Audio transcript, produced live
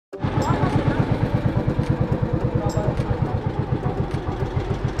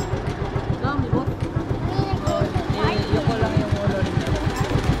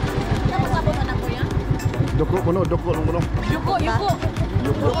puno, doko ng puno. Yuko.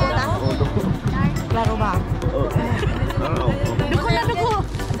 Doko ta? Oh, doko. Klaro ba? Oh. Duko na duko.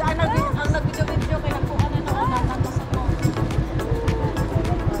 Ang nag-video kay nakuha na natas ako.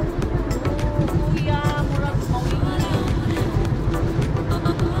 Kuya, murag mawingi.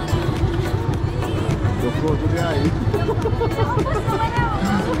 Doko tu guys.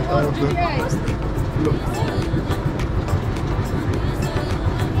 Look.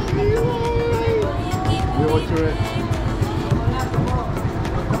 We watch it.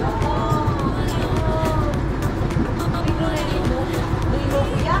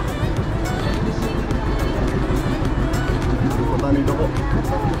 Tani doko.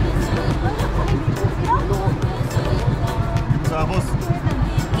 Sa boss.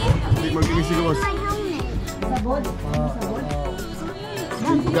 Di magkikisi ko boss. Sabon.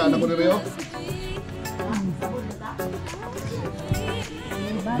 Gaan ako nire yo.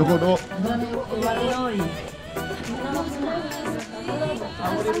 Doko.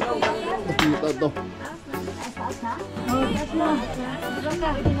 Kita to.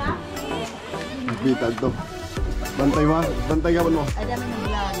 Kita to. Bantay mo. Bantay ka mo. Ada man ng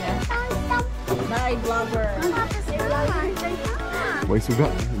vlogger. Bye vlogger. Boy suga,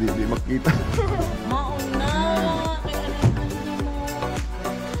 di makita. Mauna.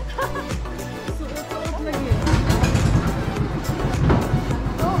 Suot lagi.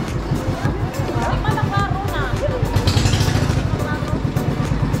 Di man naklaro na.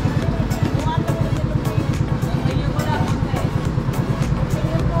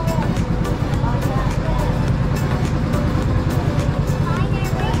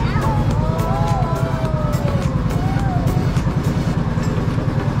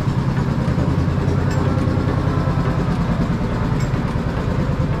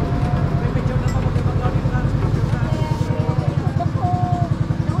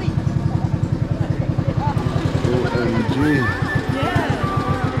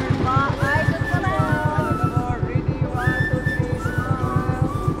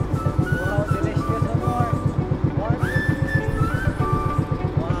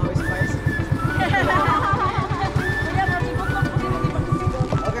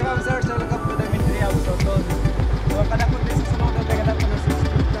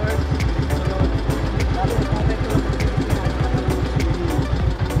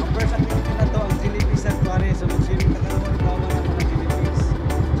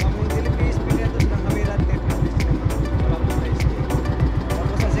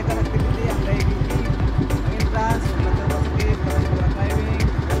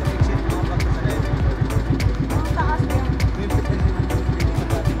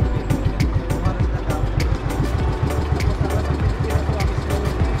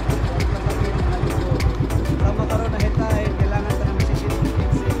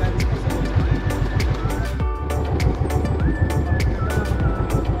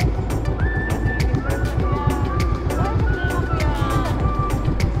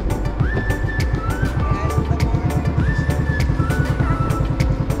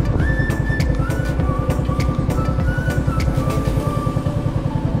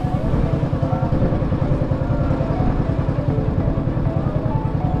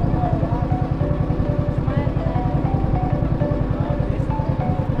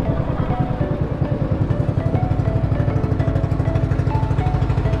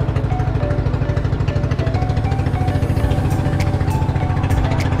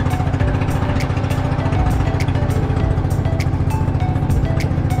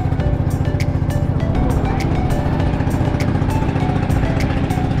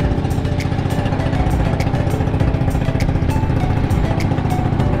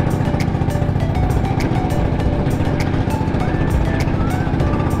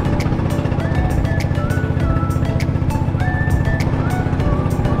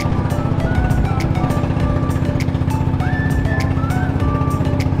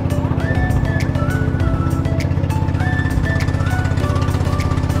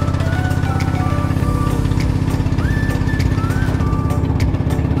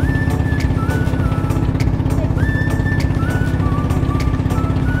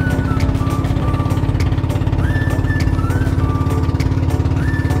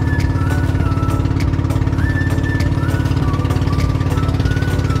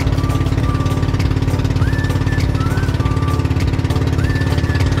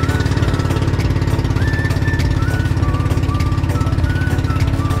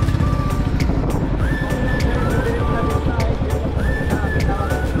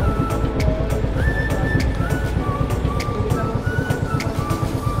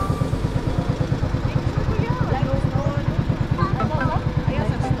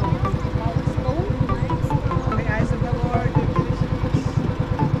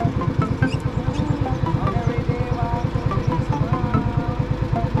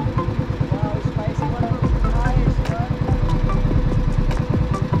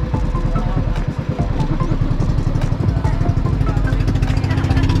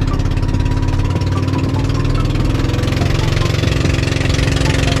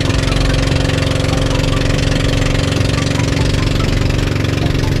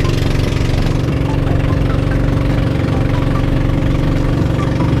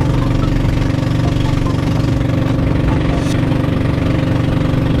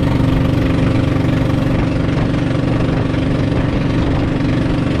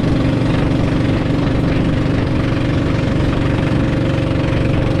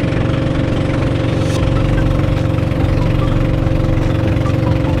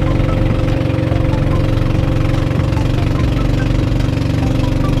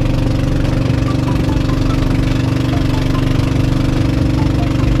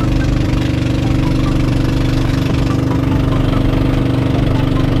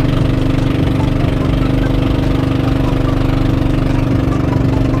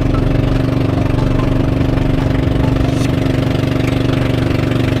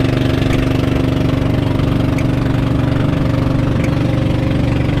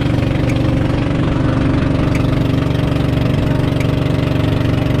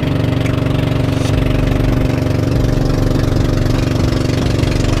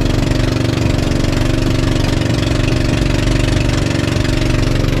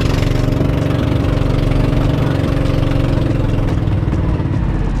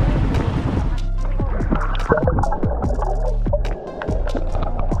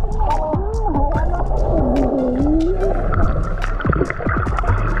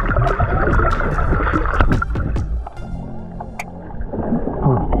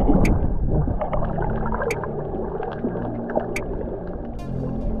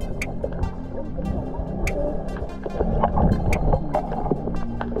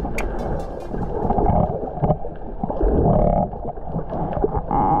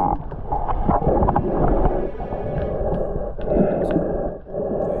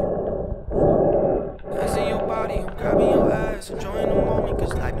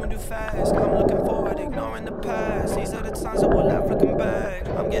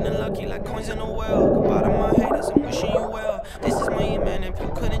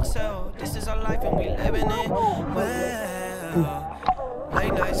 couldn't tell. This is our life and we living it well.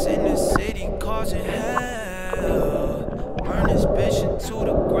 Late nights in the city causing hell. Burn this bitch into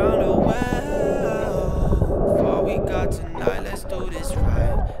the ground, oh well. For all we got tonight, let's do this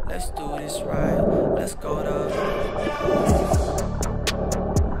right. Let's do this right. Let's go to.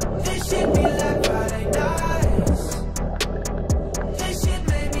 This shit be like Friday nights. This shit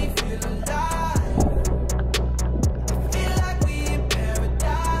made me feel alive. Feel like we in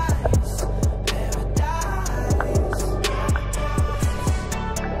paradise. Paradise.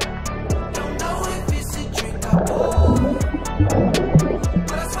 Don't know if it's a drink I pour,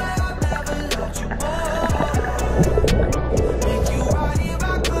 but I swear I've never loved you more. Make you right here, I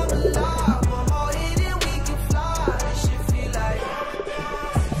come alive. One more hit and we can fly. This shit feel like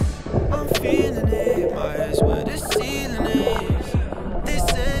I'm feeling it. My head's where the ceiling is. This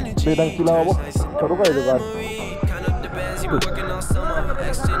energy Bedang Silawo. Baru kayo lugar. Count up the bands, he been working all summer.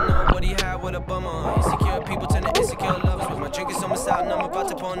 Ex didn't know what he had with a bummer. Insecure people turn to insecure lovers. With my drink is on my side and I'm about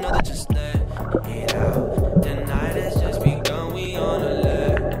to pour another. Just let it out. The night has just begun, we on a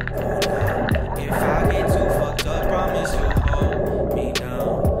let. If I get too fucked up, promise you'll hold me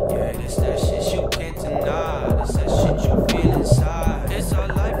down. Yeah, this that shit you can't deny. This that shit you feel inside. It's our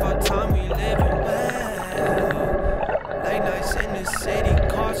life, our time, we living well. Late nights in the city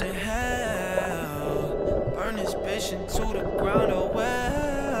causing hell. Burn this bitch into the ground, oh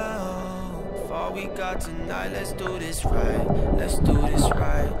well. For all we got tonight, let's do this right. Let's do this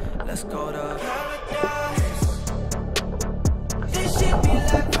right. Let's go to paradise. This shit be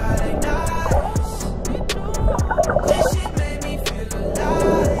like Friday nights. This shit made me feel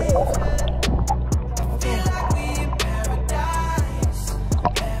alive. Feel like we in paradise.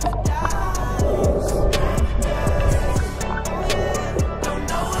 Paradise. Don't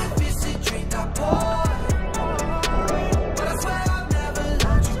know if it's a drink I pour, but I swear I've never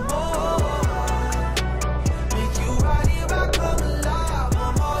loved you more. Make you right here, I come alive.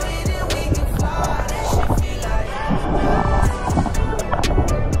 One more hit and we can fly. This shit feel like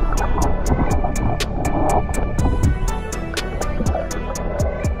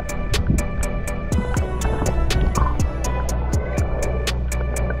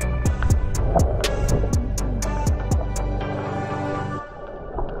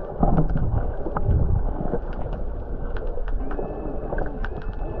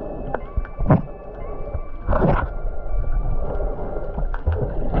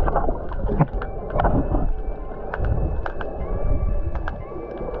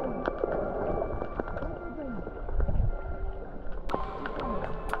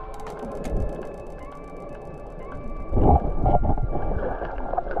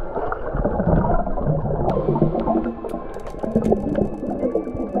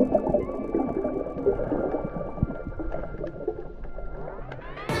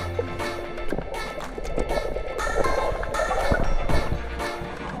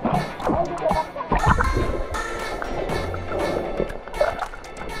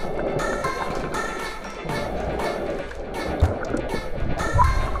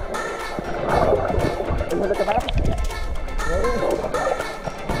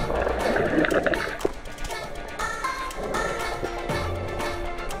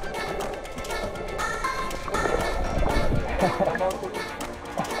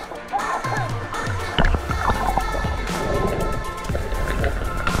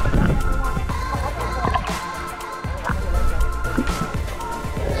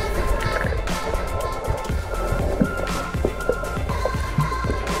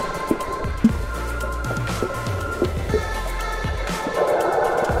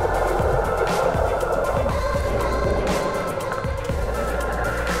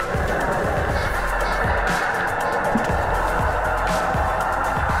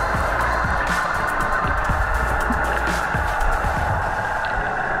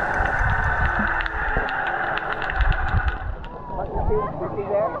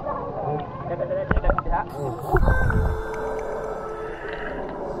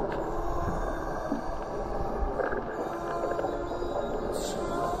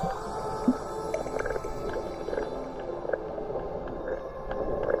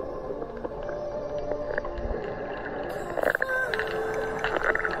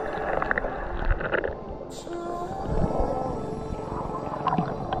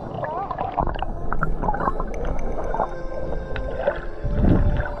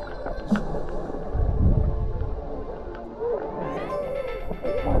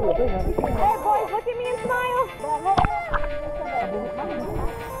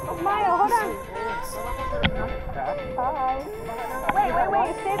Smile, hold on. Hi. Wait.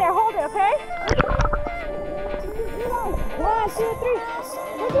 Stay there. Hold it, okay? 1, 2, 3.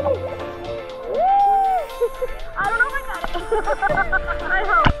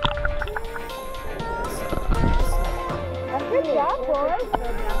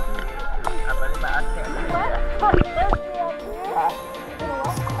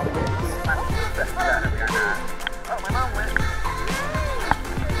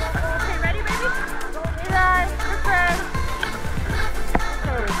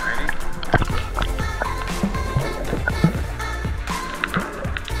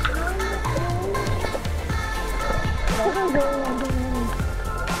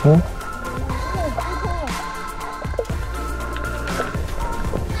 Huh?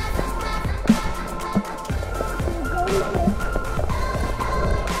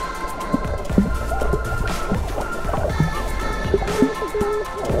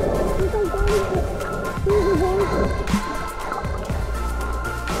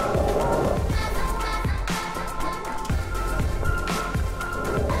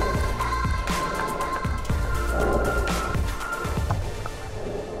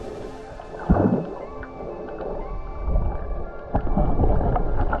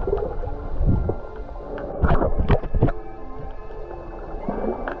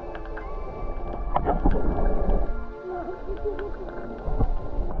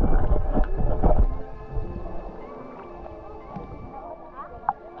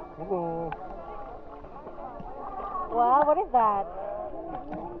 Wow, what is that?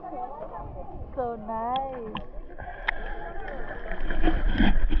 So nice.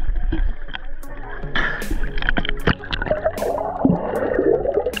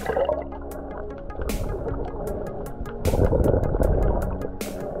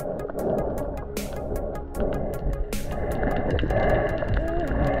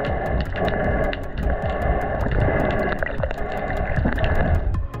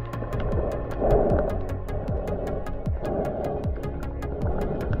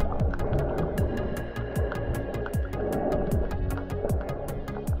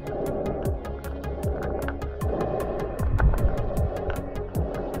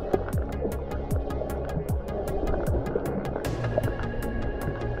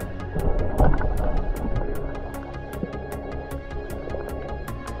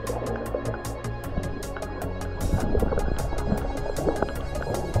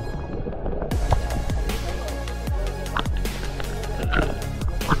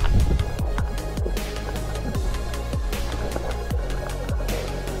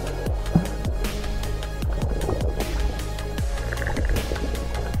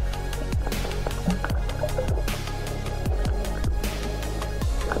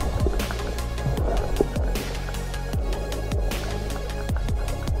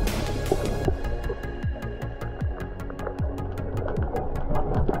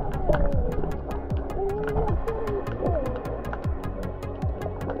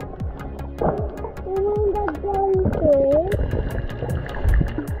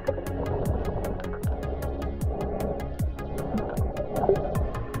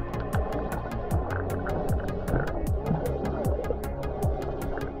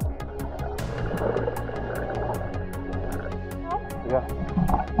 Yeah.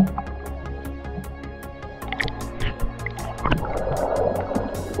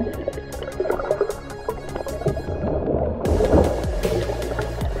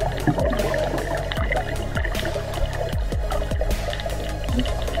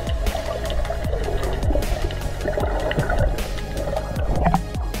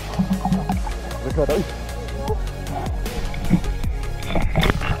 Look at that.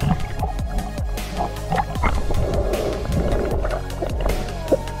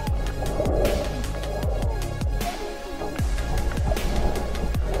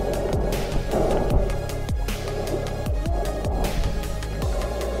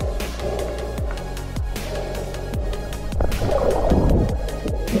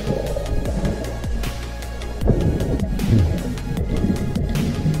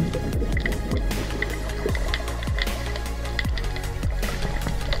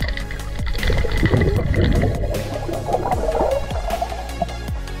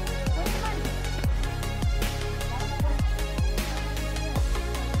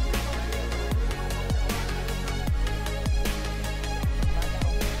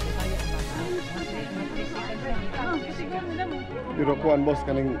 Pero kuan boss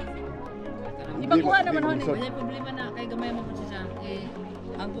kaning Ibaguhan naman ho ni. May problema na kay gamay mo po siya.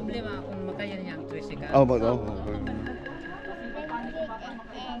 Ang problema kung makaya niya ang 13 ka. Oh, oh.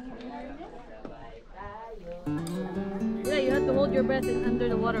 Yeah, you have to hold your breath under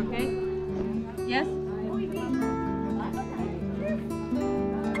the water, okay? Yes?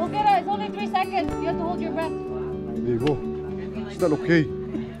 Okay, it's only 3 seconds. You have to hold your breath. Digo. It's not okay.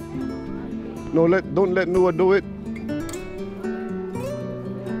 No, don't let Noah do it.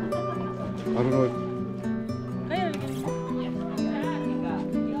 I don't know.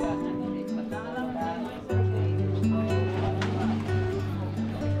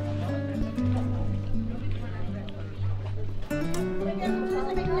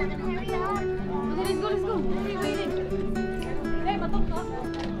 Let's go. Hey, matok ka.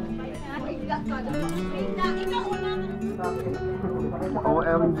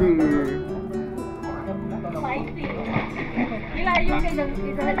 OMG.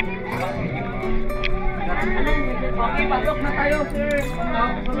 Okay, pasok na tayo, sir.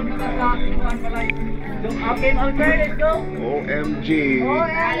 Pasok na tayo sa kuhan palay. Okay, Malper, let's go. OMG.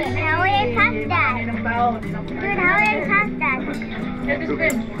 How many pasta? Ilang tao? Dude, how many pasta? Get this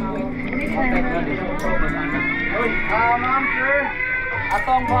pen. Ma'am, sir.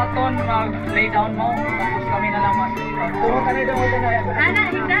 Atong buhaton, mag-lay down mo. Tapos kami na lang mas. Turo ka na doon.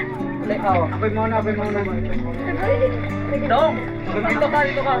 Ana, higda. Ako'y muna. Dong, dito ka.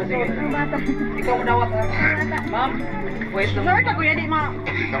 Sige. Ikaw mo dawat. Ma'am, wait lang. Sorry ka kuya, di mo.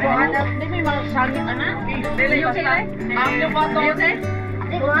 Di mo yung mga sangit, ana? Dili, basta. Ma'am, yung bato. Are you okay?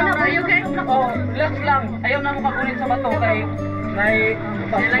 Are you okay? Oh, relax lang. Ayaw na mo kakunin sa bato kay may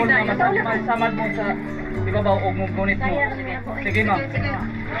samad mo sa di ba ba og mong gunit mo. Sige ma'am.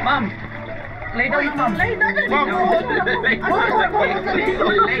 Ma'am. Lay down na ma'am. Lay down.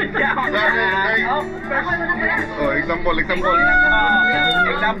 Oh, example.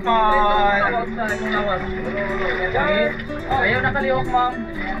 Ayaw na kaliwak ma'am.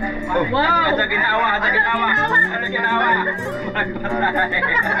 Wow! Ano ginawa?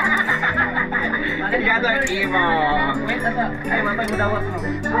 Gather emo. Wait, ay matay mo dawat mo.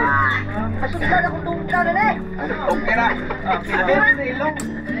 Pasundan ako tungkol na eh. Okay na. Ilong.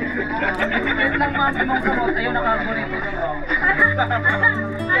 Wait lang ma'am, imong kamot. Ayaw nakakunin ko.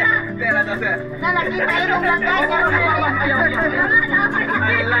 Sir. Nakita ilong lang guys.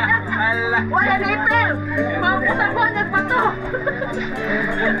 Allah. Wala na ipil. Mabusan ko na pa to.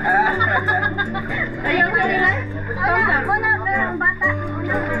 Ayaw ka nila? Muna, pero ang bata.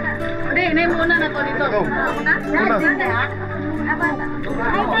 Hindi, muna na to dito. Muna?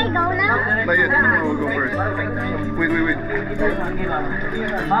 I go now. Not yet. No, go first. Wait.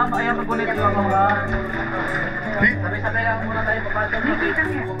 Ma'am, ayaw magulit ko ako ba? Di? Sabay-sabay lang muna tayo papasok.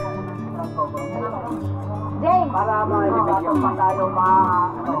 Para ma-video pa tayo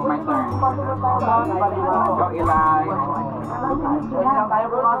my turn. Go ilay. Wala tayo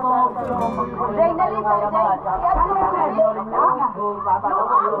pumasok. Jay, dali sa Jay.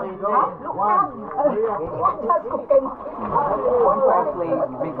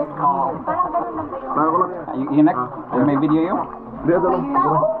 Big call. Nako lang. You next? May video you? Di ato lang.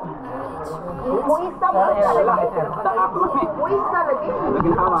 Muista mo. Muista lagi.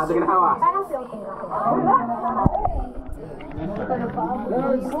 Ginhawa.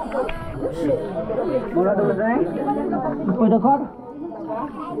 Mula doon na eh. Pwede ka?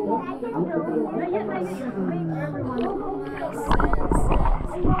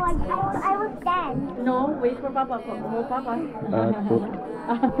 I was 10. No, wait for Papa. For Papa.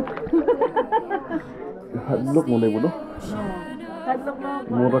 Hadlok mo na mo, no? Hadlok mo.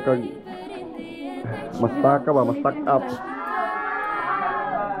 Mura kag mas taka ba, mas stack up.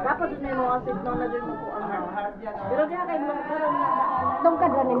 Dapat may mga signal na din mo po ang pero diya kay mo karon na Dong ka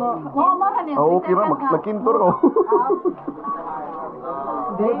dyan mo. mo hanin. Oh, okay ra, nagkintor ko.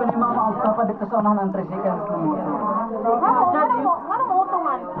 Hindi pa ni mama ang kapag dito sa unahan ng tricycle. Ngano mo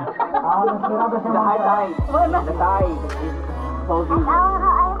utungan? Nasirado siya ng high tide. The tide is closing.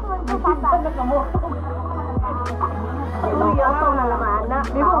 Ayaw ko magpapata. Ayaw ko na naman na.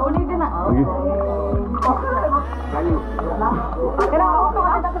 Di ba ulitin na? Sige. Galing. Kaya ako to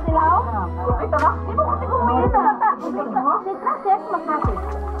kada sa silaw. Ito na. Di ba kasi kung may ito na. Si Traces, makasip.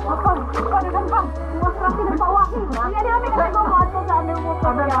 Ano lang ba? Mas kasi ng pawakin. Hindi namin kasi mo ato sa ano mo pa.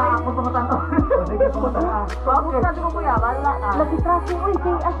 Ako pumatan to. Sige, pumunta na. Bakit sabi ko kuya, wala. Lagi Traces, uy,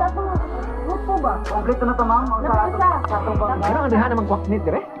 kay asa ko. Gusto ba? Konkreto na to ma'am. Sa atong bang. Ano ang dihan namang kwaknit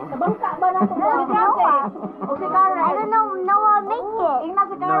dire? Bangka ba na ito? Si Traces. O si Karen. I don't know, no I'll make it. Ingna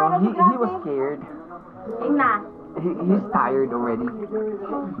si Karen o si He Traces. was scared. Ingna. He's tired already. I am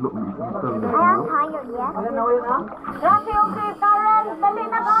tired, yes. Traces, okay, Karen. Dali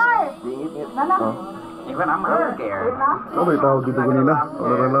na, Karen. Nana. Even I'm scared. Ano ba tawag dito kanina?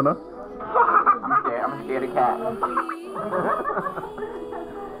 Ano na? I'm a scared cat.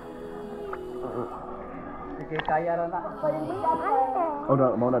 Sige, kaya ra na. Oh,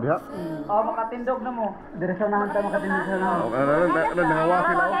 mau na diha? Oh, makatindog na mo. Dire sa unahan ta makatindog sa unahan. Oh, ano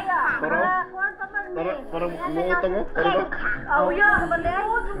nangawasin ako. Para muutong mo. Oh, yeah. Bande.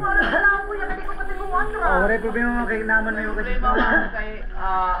 Oh, sumara na lang ko. Kasi ko pati mo antra. Oh, wala problema kay naman na yung kasi.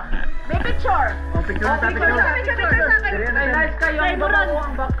 May picture. Oh, picture na tayo. Nice kayo. Kay Murag.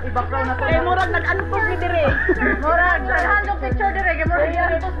 I-background na to. Kay Murag nag-anpos ni dire. Murag naghandog picture dire. Kay Murag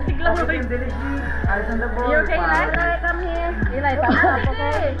nag-anpos biglang mo. Eyes on the board. You okay, Eli? Come here. Eli, tama up,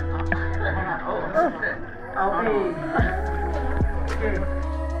 okay? Okay.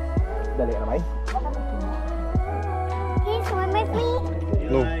 Dali na bay. Can you swim with me?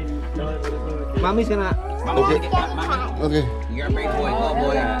 No. Mami sina. I'm a scared cat. Okay. You're a big boy, go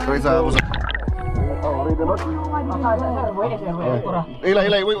boy. Okay, sa ako sa... Oh, ready na?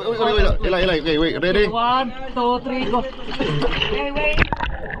 Ilay. Wait. Ilay. Okay, wait. Ready? 1, 2, 3, go. Wait.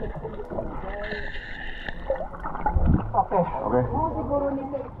 Okay. Okay.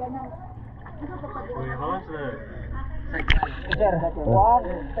 Sir, 1,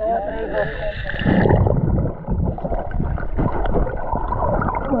 2, 3, go.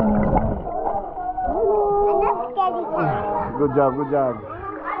 Good job. Good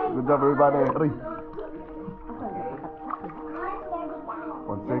job, everybody. 3.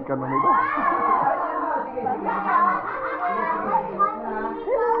 1 second na nito.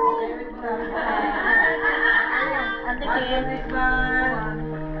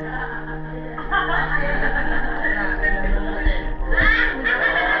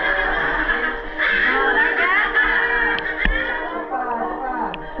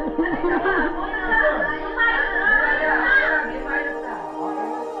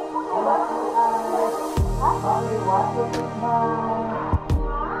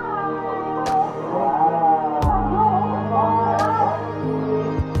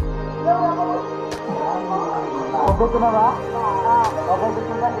 Okay na ba? Okay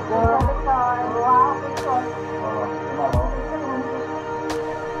dito na ito.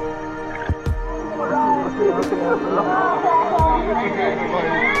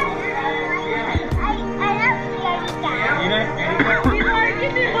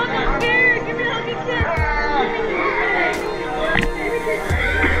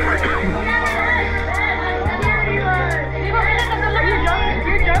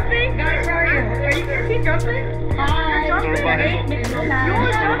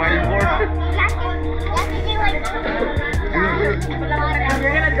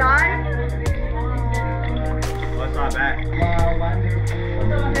 You're gonna die? Oh, it's not bad. Wow, wonderful.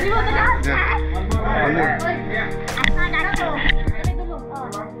 You want the dog? One more. I saw that too.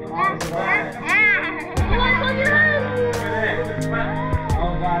 You want to your hand?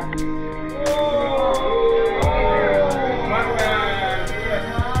 Oh, God.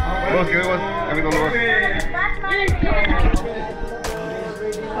 Boss, give me one. Give me the boss.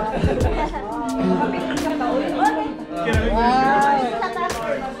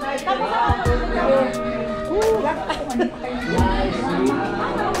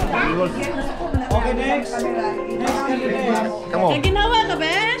 Okay, next. Come on. Ginawa ka,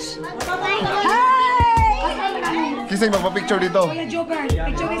 Besh? Kisay, magpa-picture dito.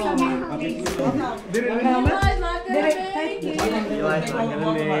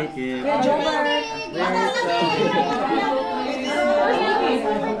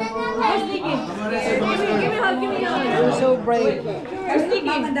 You're so brave. Where's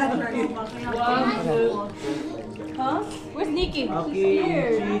Nikki? Huh? Where's Nikki? Okay,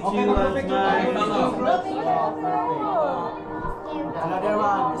 another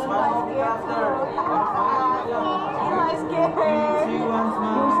one. Smile after. I'm scared.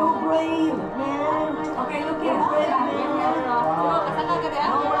 You're so brave, man. Okay, look at brave, man.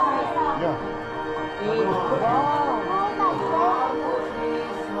 Yeah.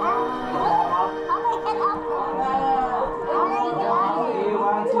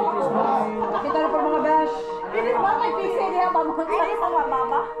 Kita na po mga Besh. Ini ba may pisa niya ba mo sa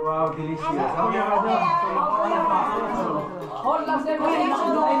mama? Wow, delicious. Hold on, sir. Okay,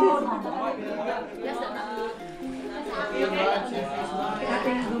 ate.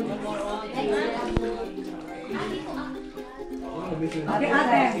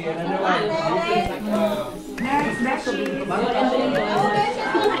 Next.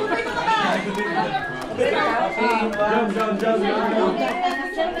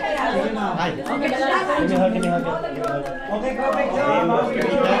 Okay, perfect job.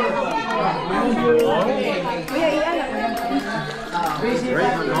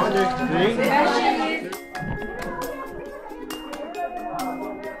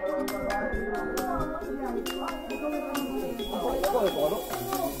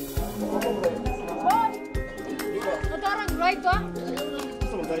 Natarang right to?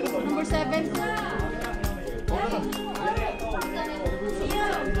 Number 7.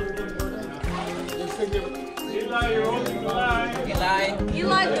 Eli,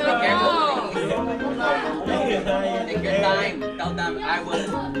 Take your time. Tell them I will.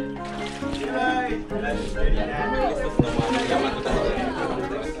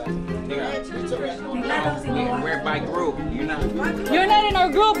 We're by group. You're not. You're not in our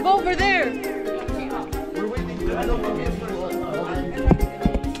group. Go over there. We're waiting.